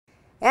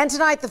And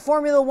tonight, the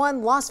Formula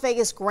One Las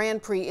Vegas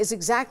Grand Prix is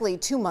exactly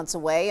 2 months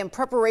away, and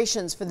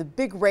preparations for the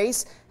big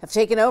race have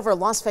taken over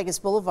Las Vegas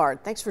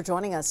Boulevard. Thanks for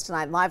joining us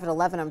tonight live at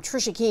 11. I'm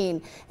Trisha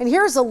Keene, and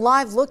here's a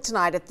live look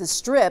tonight at the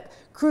Strip.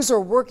 Crews are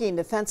working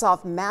to fence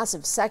off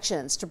massive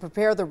sections to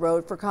prepare the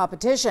road for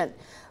competition.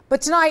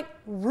 But tonight,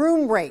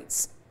 room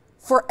rates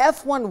for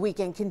F1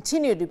 weekend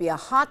continue to be a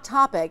hot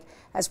topic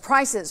as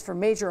prices for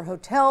major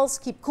hotels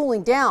keep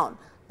cooling down.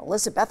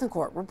 Alyssa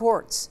Bethencourt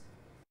reports.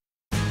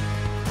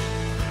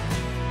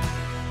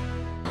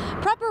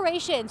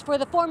 Preparations for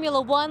the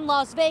Formula One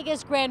Las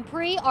Vegas Grand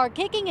Prix are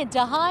kicking into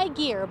high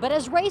gear, but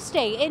as race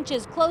day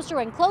inches closer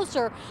and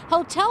closer,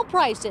 hotel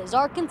prices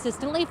are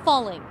consistently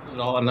falling.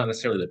 I'm not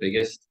necessarily the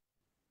biggest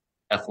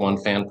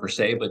F1 fan per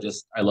se, but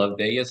just I love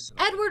Vegas.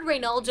 Edward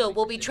Reynaldo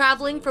will be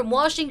traveling from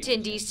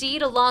Washington, D.C.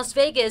 to Las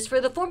Vegas for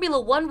the Formula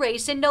One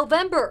race in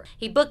November.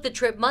 He booked the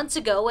trip months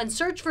ago and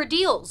searched for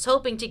deals,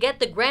 hoping to get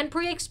the Grand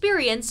Prix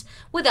experience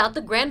without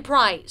the grand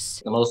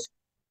prize. The most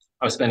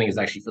I'm spending is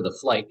actually for the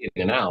flight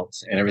in and out,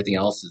 and everything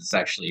else is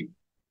actually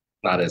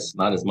not as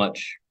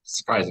much,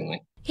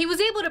 surprisingly. He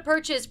was able to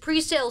purchase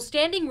pre-sale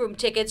standing room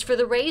tickets for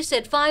the race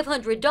at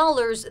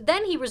 $500.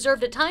 Then he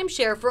reserved a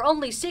timeshare for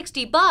only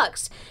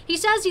 $60. He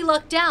says he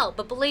lucked out,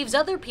 but believes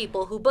other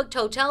people who booked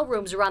hotel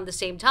rooms around the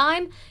same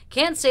time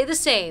can't say the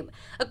same.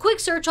 A quick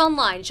search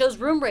online shows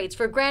room rates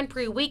for Grand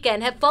Prix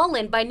weekend have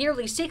fallen by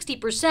nearly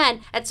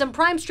 60% at some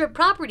prime strip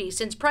properties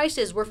since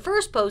prices were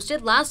first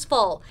posted last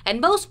fall,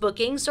 and most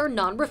bookings are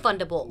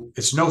non-refundable.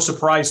 It's no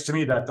surprise to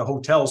me that the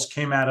hotels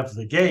came out of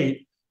the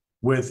gate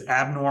with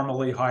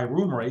abnormally high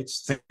room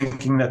rates,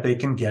 thinking that they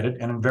can get it,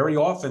 and very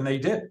often they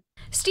did.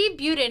 Steve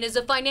Buden is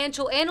a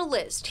financial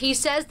analyst. He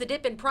says the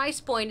dip in price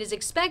point is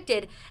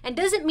expected and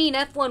doesn't mean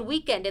F1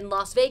 weekend in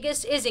Las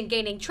Vegas isn't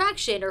gaining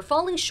traction or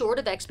falling short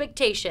of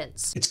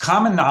expectations. It's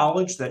common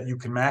knowledge that you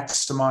can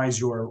maximize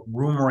your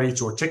room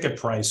rates or ticket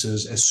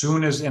prices as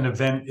soon as an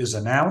event is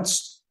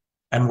announced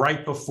and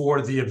right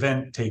before the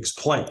event takes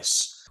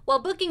place.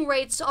 While booking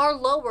rates are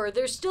lower,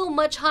 they're still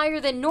much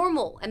higher than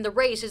normal, and the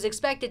race is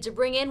expected to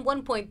bring in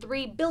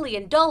 $1.3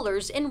 billion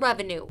in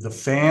revenue. The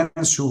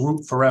fans who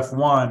root for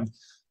F1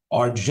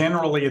 are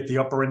generally at the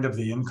upper end of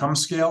the income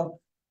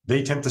scale.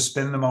 They tend to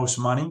spend the most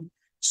money.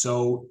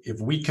 So if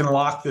we can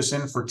lock this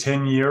in for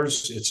 10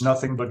 years, it's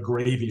nothing but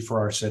gravy for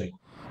our city.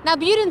 Now,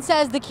 Buden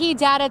says the key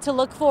data to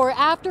look for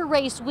after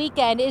race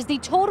weekend is the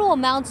total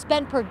amount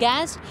spent per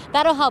guest.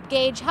 That'll help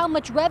gauge how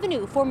much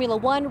revenue Formula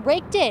One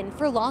raked in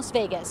for Las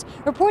Vegas.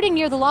 Reporting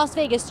near the Las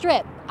Vegas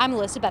Strip, I'm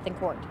Alyssa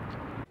Bethencourt.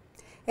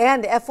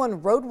 And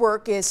F1 road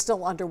work is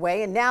still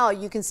underway, and now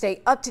you can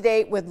stay up to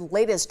date with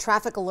latest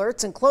traffic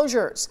alerts and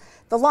closures.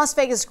 The Las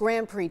Vegas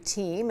Grand Prix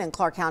team and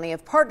Clark County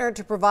have partnered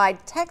to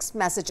provide text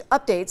message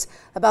updates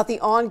about the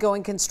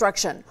ongoing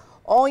construction.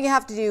 All you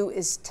have to do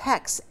is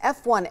text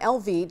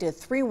F1LV to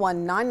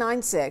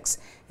 31996,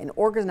 and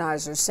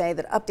organizers say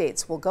that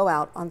updates will go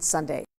out on Sunday.